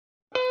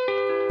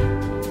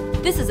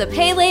This is a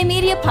Pele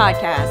Media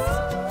podcast.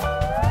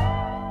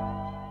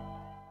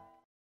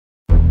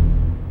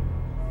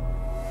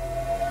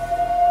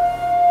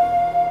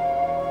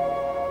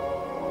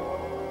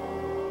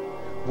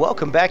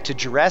 Welcome back to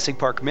Jurassic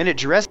Park Minute.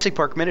 Jurassic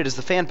Park Minute is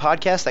the fan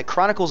podcast that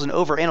chronicles and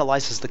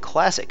overanalyzes the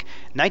classic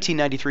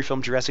 1993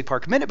 film Jurassic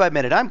Park minute by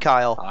minute. I'm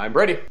Kyle. I'm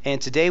Brady. And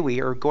today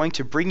we are going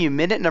to bring you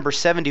minute number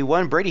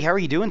 71. Brady, how are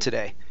you doing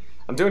today?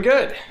 I'm doing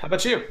good. How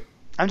about you?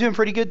 I'm doing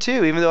pretty good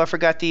too, even though I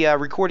forgot the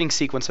recording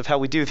sequence of how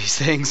we do these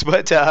things.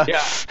 But Yeah.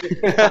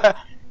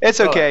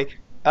 it's okay.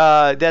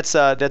 That's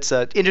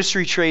a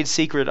industry trade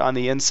secret on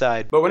the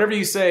inside. But whenever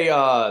you say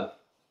the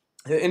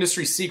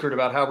industry secret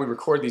about how we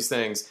record these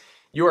things,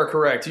 you are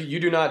correct. You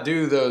do not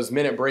do those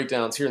minute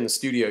breakdowns here in the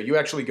studio. You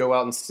actually go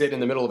out and sit in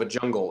the middle of a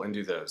jungle and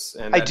do those.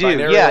 And I do.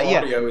 Yeah.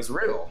 Audio is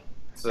real.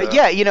 So.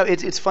 Yeah,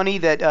 it's funny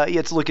that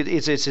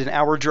it's an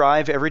hour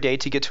drive every day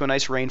to get to a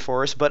nice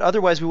rainforest, but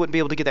otherwise we wouldn't be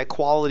able to get that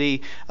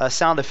quality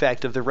sound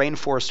effect of the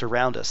rainforest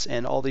around us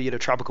and all the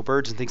tropical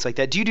birds and things like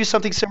that. Do you do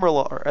something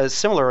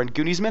similar on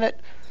Goonies Minute?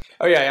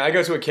 Oh yeah, I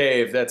go to a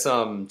cave that's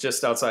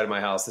just outside of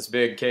my house. This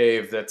big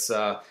cave that's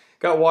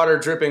got water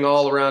dripping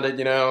all around it.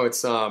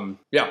 It's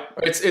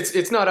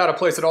it's not out of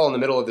place at all in the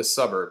middle of this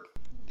suburb.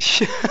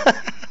 No,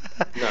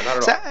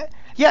 not at all.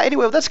 Yeah,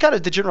 anyway, that's kind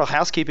of the general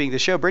housekeeping of the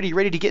show. Brady, you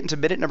ready to get into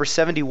minute number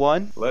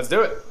 71? Let's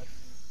do it.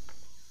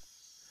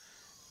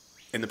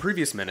 In the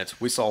previous minute,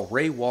 we saw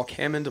Ray walk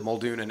Hammond,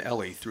 Muldoon, and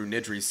Ellie through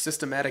Nidri's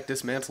systematic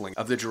dismantling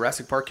of the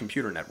Jurassic Park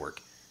computer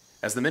network.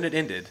 As the minute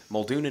ended,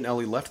 Muldoon and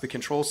Ellie left the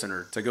control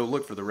center to go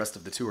look for the rest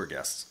of the tour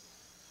guests.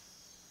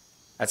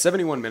 At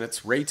 71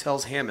 minutes, Ray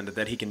tells Hammond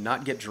that he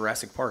cannot get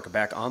Jurassic Park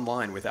back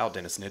online without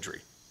Dennis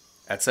Nidri.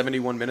 At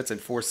 71 minutes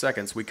and 4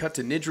 seconds, we cut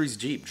to Nidri's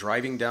Jeep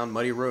driving down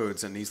muddy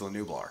roads in Isla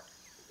Nublar.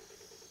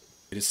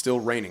 It is still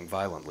raining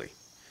violently.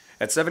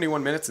 At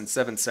 71 minutes and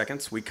 7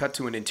 seconds, we cut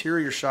to an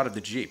interior shot of the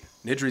Jeep.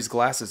 Nidri's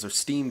glasses are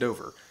steamed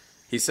over.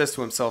 He says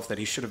to himself that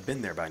he should have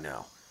been there by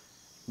now.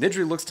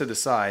 Nidri looks to the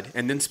side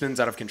and then spins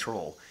out of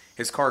control.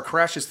 His car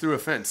crashes through a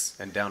fence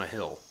and down a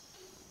hill.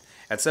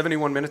 At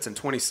 71 minutes and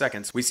 20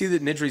 seconds, we see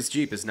that Nidri's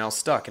Jeep is now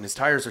stuck and his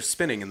tires are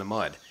spinning in the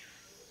mud.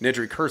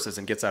 Nidri curses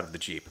and gets out of the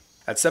Jeep.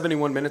 At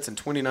 71 minutes and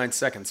 29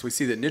 seconds, we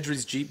see that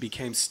Nidri's Jeep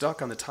became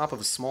stuck on the top of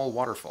a small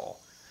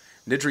waterfall.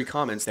 Nidri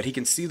comments that he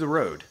can see the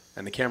road,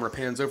 and the camera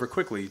pans over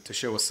quickly to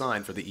show a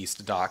sign for the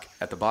east dock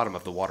at the bottom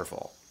of the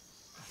waterfall.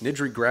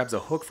 Nidri grabs a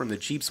hook from the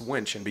Jeep's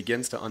winch and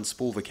begins to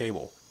unspool the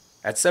cable.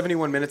 At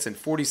 71 minutes and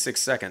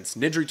 46 seconds,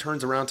 Nidri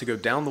turns around to go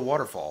down the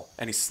waterfall,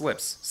 and he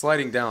slips,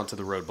 sliding down to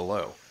the road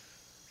below.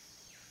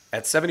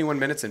 At 71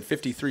 minutes and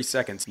 53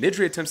 seconds,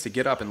 Nidri attempts to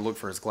get up and look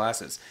for his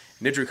glasses.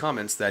 Nidri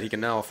comments that he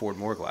can now afford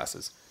more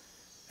glasses.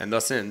 And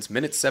thus ends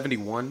minute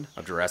 71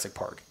 of Jurassic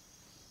Park.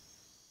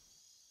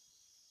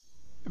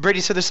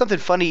 Brady, so there's something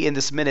funny in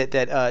this minute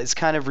that is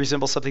kind of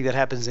resembles something that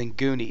happens in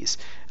Goonies.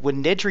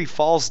 When Nidri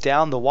falls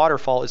down the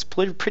waterfall, it's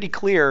pretty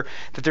clear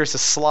that there's a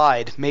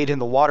slide made in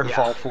the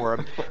waterfall for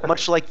him,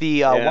 much like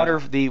the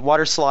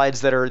water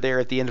slides that are there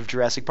at the end of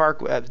Jurassic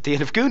Park, at the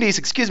end of Goonies.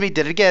 Excuse me,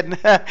 did it again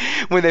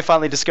when they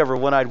finally discover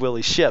One-Eyed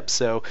Willie's ship.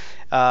 So,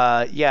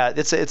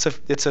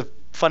 it's a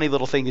funny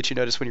little thing that you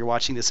notice when you're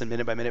watching this in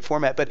minute-by-minute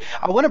format. But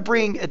I want to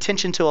bring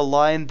attention to a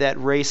line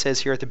that Ray says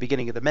here at the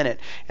beginning of the minute,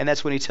 and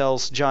that's when he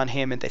tells John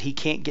Hammond that he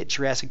can't get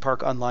Jurassic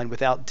Park online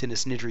without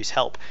Dennis Nidri's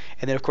help.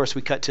 And then, of course,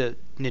 we cut to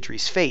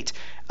Nidri's fate.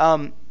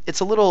 It's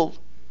a little,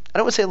 I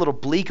don't want to say a little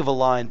bleak of a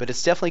line, but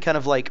it's definitely kind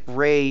of like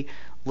Ray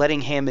letting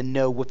Hammond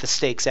know what the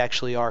stakes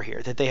actually are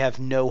here, that they have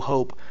no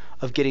hope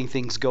of getting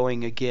things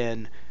going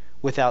again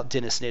without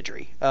Dennis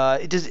Nidri.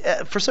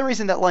 For some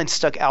reason, that line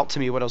stuck out to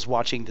me when I was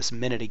watching this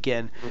minute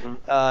again.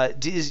 Mm-hmm.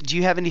 Do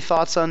you have any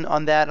thoughts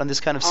on that, on this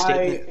kind of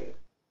statement?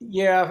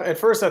 At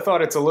first I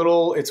thought it's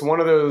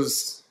one of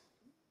those,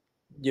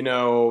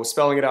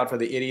 spelling it out for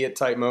the idiot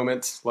type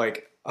moments.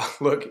 Like,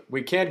 look,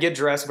 we can't get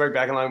Jurassic Park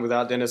back in line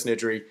without Dennis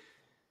Nidri,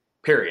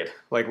 period.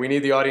 Like, we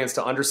need the audience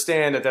to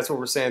understand that that's what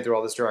we're saying through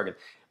all this jargon.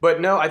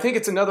 But no, I think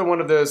it's another one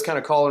of those kind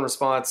of call and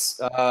response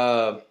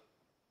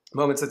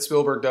moments that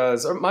Spielberg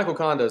does, or Michael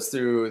Kahn does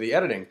through the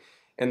editing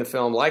in the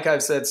film. Like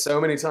I've said so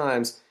many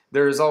times,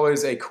 there is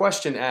always a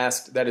question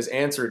asked that is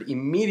answered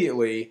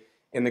immediately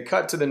in the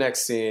cut to the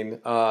next scene.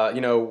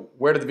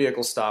 Where did the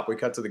vehicle stop? We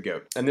cut to the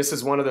goat. And this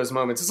is one of those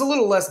moments. It's a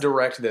little less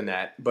direct than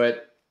that,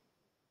 but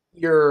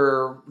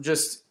you're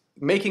just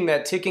making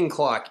that ticking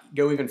clock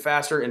go even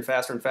faster and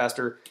faster and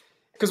faster.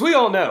 Because we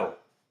all know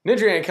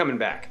Nidri ain't coming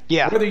back.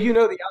 Yeah. Whether you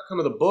know the outcome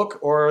of the book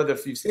or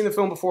if you've seen the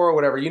film before or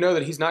whatever, you know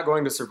that he's not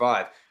going to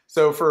survive.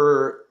 So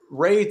for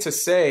Ray to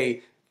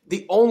say,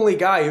 the only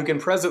guy who can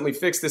presently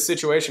fix this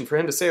situation, for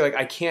him to say, like,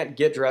 I can't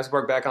get Jurassic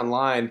Park back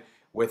online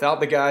without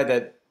the guy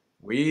that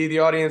we, the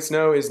audience,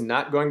 know is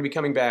not going to be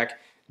coming back,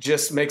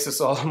 just makes us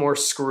all more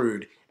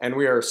screwed. And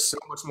we are so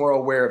much more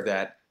aware of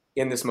that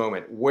in this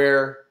moment.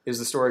 Where is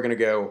the story going to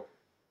go?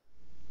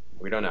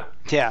 We don't know.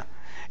 Yeah.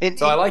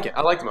 So I like it.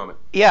 I like the moment.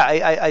 Yeah,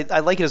 I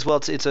like it as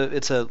well. It's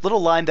a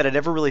little line that I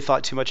never really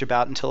thought too much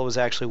about until I was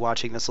actually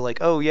watching this. So like,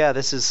 oh yeah,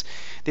 these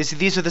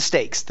are the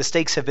stakes. The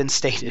stakes have been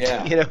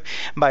stated,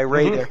 by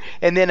Ray there.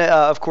 And then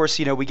of course,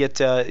 we get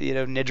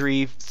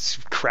Nedry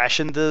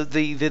crashing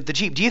the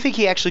Jeep. Do you think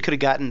he actually could have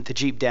gotten the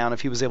Jeep down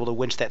if he was able to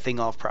winch that thing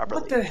off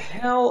properly? What the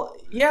hell?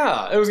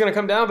 Yeah, it was going to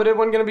come down, but it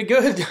wasn't going to be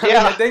good.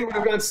 Yeah. That thing would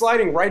have gone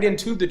sliding right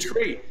into the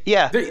tree.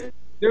 Yeah.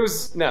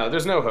 There's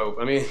no hope.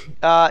 I mean,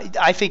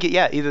 I think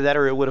either that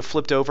or it would have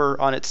flipped over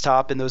on its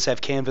top, and those have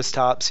canvas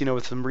tops,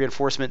 with some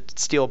reinforcement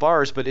steel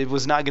bars. But it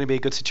was not going to be a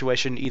good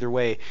situation either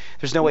way.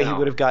 There's no way he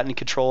would have gotten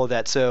control of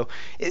that. So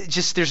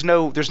there's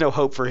no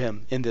hope for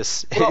him in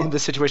this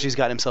situation he's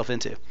gotten himself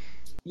into.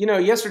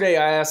 Yesterday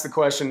I asked the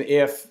question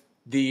if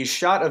the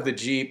shot of the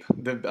Jeep,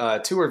 the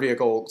tour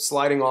vehicle,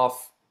 sliding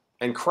off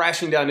and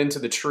crashing down into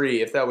the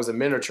tree, if that was a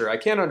miniature. I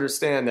can't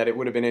understand that it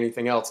would have been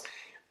anything else.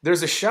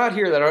 There's a shot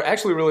here that I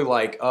actually really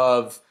like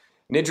of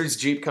Nedry's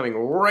Jeep coming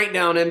right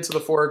down into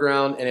the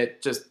foreground, and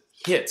it just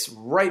hits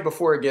right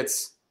before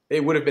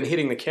it would have been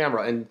hitting the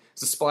camera, and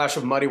it's a splash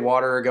of muddy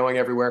water going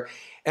everywhere.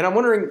 And I'm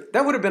wondering,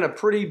 that would have been a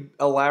pretty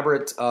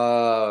elaborate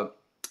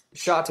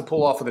shot to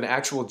pull off with an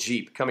actual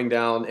Jeep coming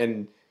down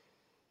and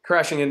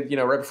crashing in,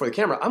 right before the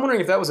camera. I'm wondering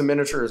if that was a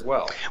miniature as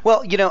well.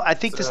 Well, I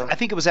think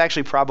it was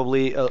actually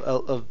probably a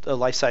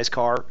life-size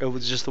car. It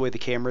was just the way the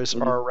cameras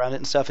are around it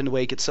and stuff, and the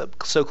way it gets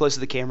so close to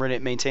the camera and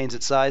it maintains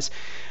its size.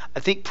 I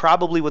think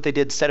probably what they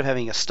did, instead of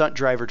having a stunt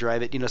driver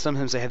drive it,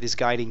 sometimes they have these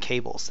guiding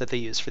cables that they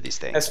use for these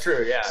things. That's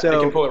true, yeah. So, they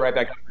can pull it right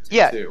back up.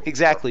 Too.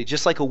 Exactly.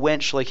 Just like a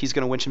winch, like he's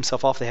going to winch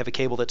himself off, they have a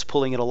cable that's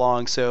pulling it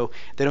along, so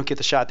they don't get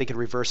the shot, they can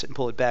reverse it and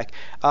pull it back.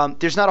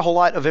 There's not a whole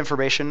lot of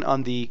information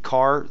on the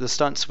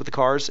stunts with the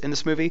cars in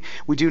this movie.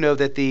 We do know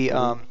that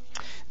the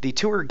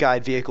tour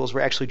guide vehicles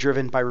were actually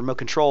driven by remote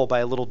control by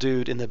a little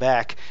dude in the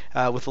back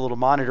with a little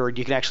monitor, and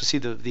you can actually see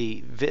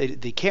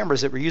the cameras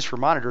that were used for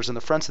monitors in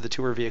the fronts of the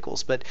tour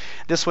vehicles. But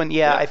this one,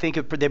 I think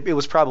it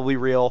was probably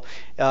real.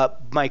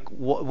 Mike,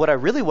 what I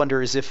really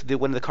wonder is if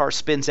when the car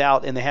spins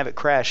out and they have it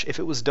crash, if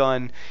it was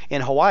done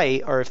in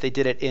Hawaii or if they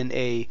did it in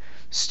a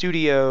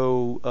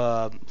studio,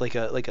 like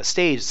a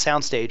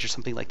sound stage or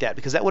something like that,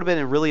 because that would have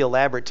been really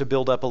elaborate to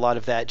build up a lot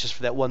of that just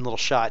for that one little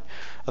shot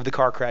of the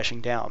car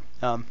crashing down.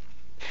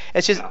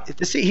 It's just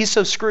he's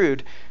so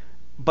screwed,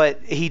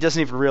 but he doesn't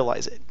even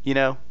realize it,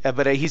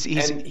 But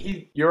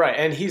you're right,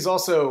 and he's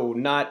also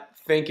not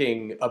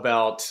thinking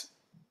about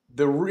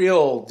the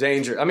real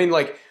danger. I mean,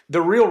 like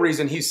the real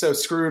reason he's so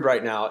screwed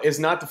right now is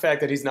not the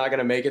fact that he's not going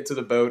to make it to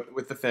the boat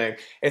with the thing.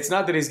 It's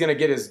not that he's going to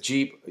get his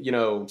Jeep,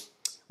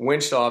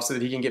 winched off so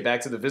that he can get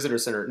back to the visitor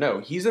center. No,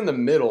 he's in the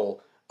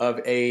middle of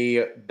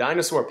a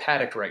dinosaur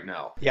paddock right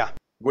now. Yeah,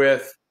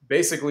 with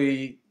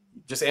basically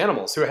just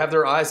animals who have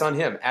their eyes on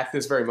him at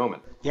this very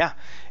moment. Yeah,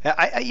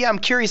 I'm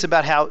curious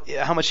about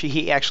how much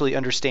he actually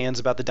understands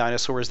about the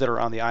dinosaurs that are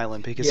on the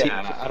island, because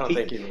I don't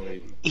think he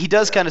really. He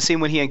does kind of seem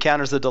when he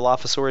encounters the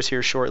Dilophosaurus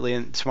here shortly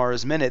in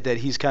tomorrow's minute that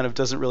he's kind of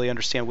doesn't really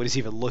understand what he's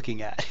even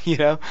looking at,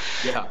 Yeah.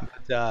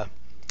 But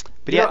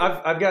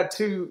yeah, I've got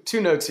two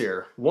notes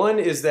here. One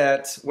is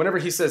that whenever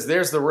he says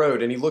 "there's the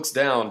road" and he looks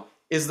down,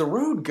 is the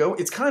road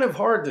it's kind of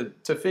hard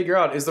to figure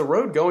out. Is the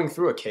road going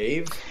through a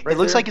cave? It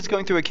looks like it's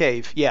going through a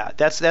cave. Yeah,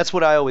 that's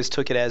what I always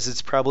took it as.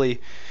 It's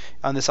probably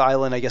on this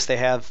island. I guess they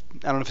have,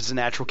 I don't know if it's a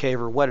natural cave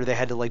or what, or they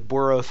had to like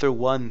burrow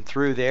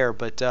through there.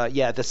 But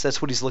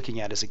that's what he's looking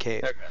at as a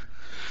cave. Okay.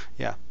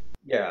 Yeah.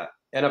 Yeah.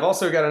 And I've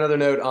also got another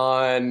note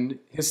on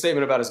his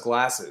statement about his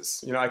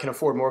glasses. I can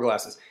afford more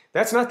glasses.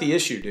 That's not the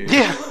issue, dude.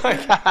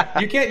 Yeah.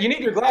 You need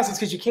your glasses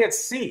because you can't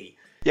see.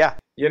 Yeah.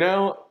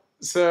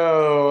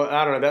 So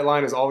I don't know. That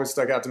line has always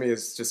stuck out to me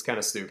as just kind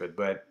of stupid,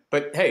 but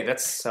hey,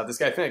 that's how this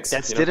guy thinks.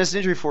 That's Dennis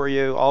Nedry for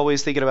you.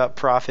 Always thinking about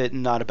profit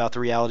and not about the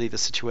reality of the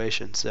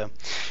situation. So,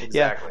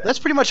 exactly. Yeah, that's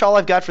pretty much all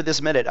I've got for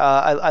this minute.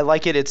 I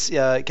like it. It's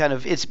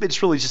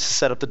it's really just to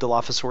set up the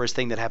Dilophosaurus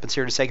thing that happens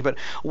here in a second. But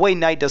Wayne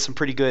Knight does some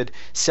pretty good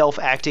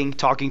self-acting,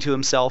 talking to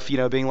himself.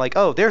 Being like,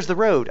 "Oh, there's the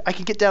road. I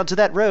can get down to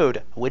that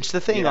road. Winch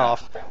the thing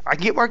off. I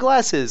can get more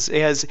glasses."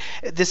 It has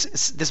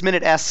this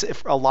minute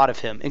asks a lot of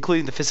him,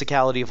 including the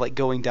physicality of like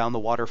going down the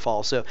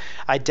waterfall. So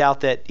I doubt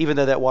that even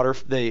though that water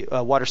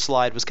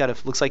slide was kind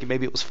of looks like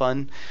maybe it was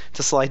fun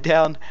to slide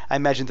down, I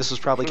imagine this was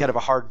probably kind of a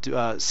hard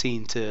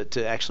scene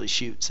to actually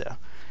shoot. So,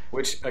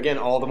 which again,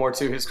 all the more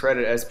to his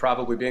credit as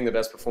probably being the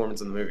best performance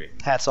in the movie.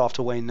 Hats off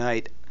to Wayne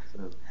Knight.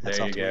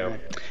 There you go.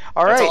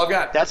 All right. That's all I've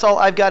got. That's all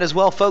I've got as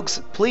well,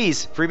 folks.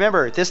 Please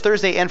remember, this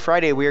Thursday and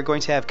Friday, we are going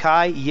to have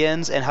Kai,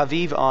 Jens, and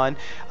Haviv on,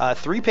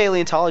 3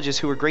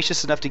 paleontologists who were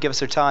gracious enough to give us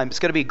their time. It's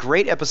going to be a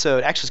great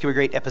episode. Actually, it's going to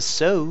be great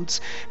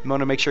episodes. You want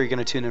to make sure you're going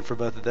to tune in for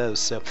both of those.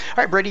 So, all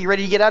right, Brady, you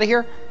ready to get out of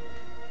here?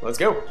 Let's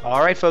go.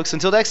 All right, folks.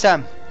 Until next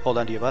time, hold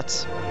on to your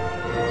butts.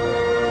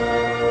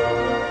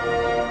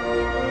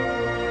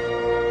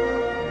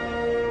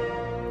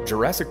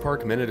 Jurassic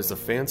Park Minute is a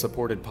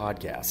fan-supported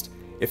podcast.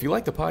 If you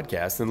like the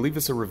podcast, then leave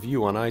us a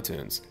review on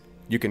iTunes.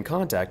 You can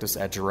contact us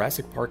at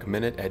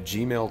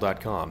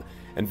JurassicParkMinute@gmail.com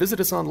and visit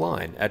us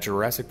online at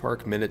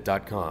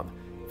JurassicParkMinute.com.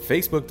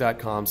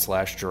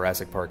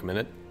 Facebook.com/Jurassic Park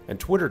Minute, and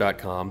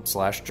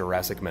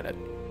Twitter.com/Jurassic Minute.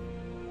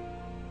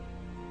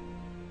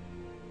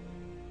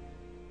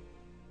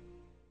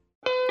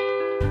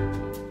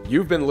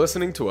 You've been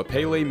listening to a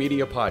Pele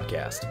Media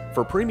podcast.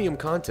 For premium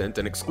content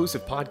and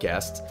exclusive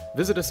podcasts,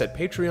 visit us at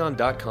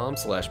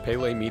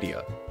patreon.com/Pele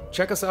Media.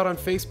 Check us out on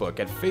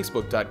Facebook at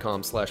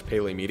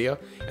facebook.com/Pele Media,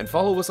 and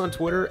follow us on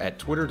Twitter at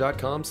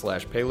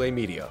twitter.com/Pele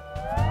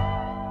Media.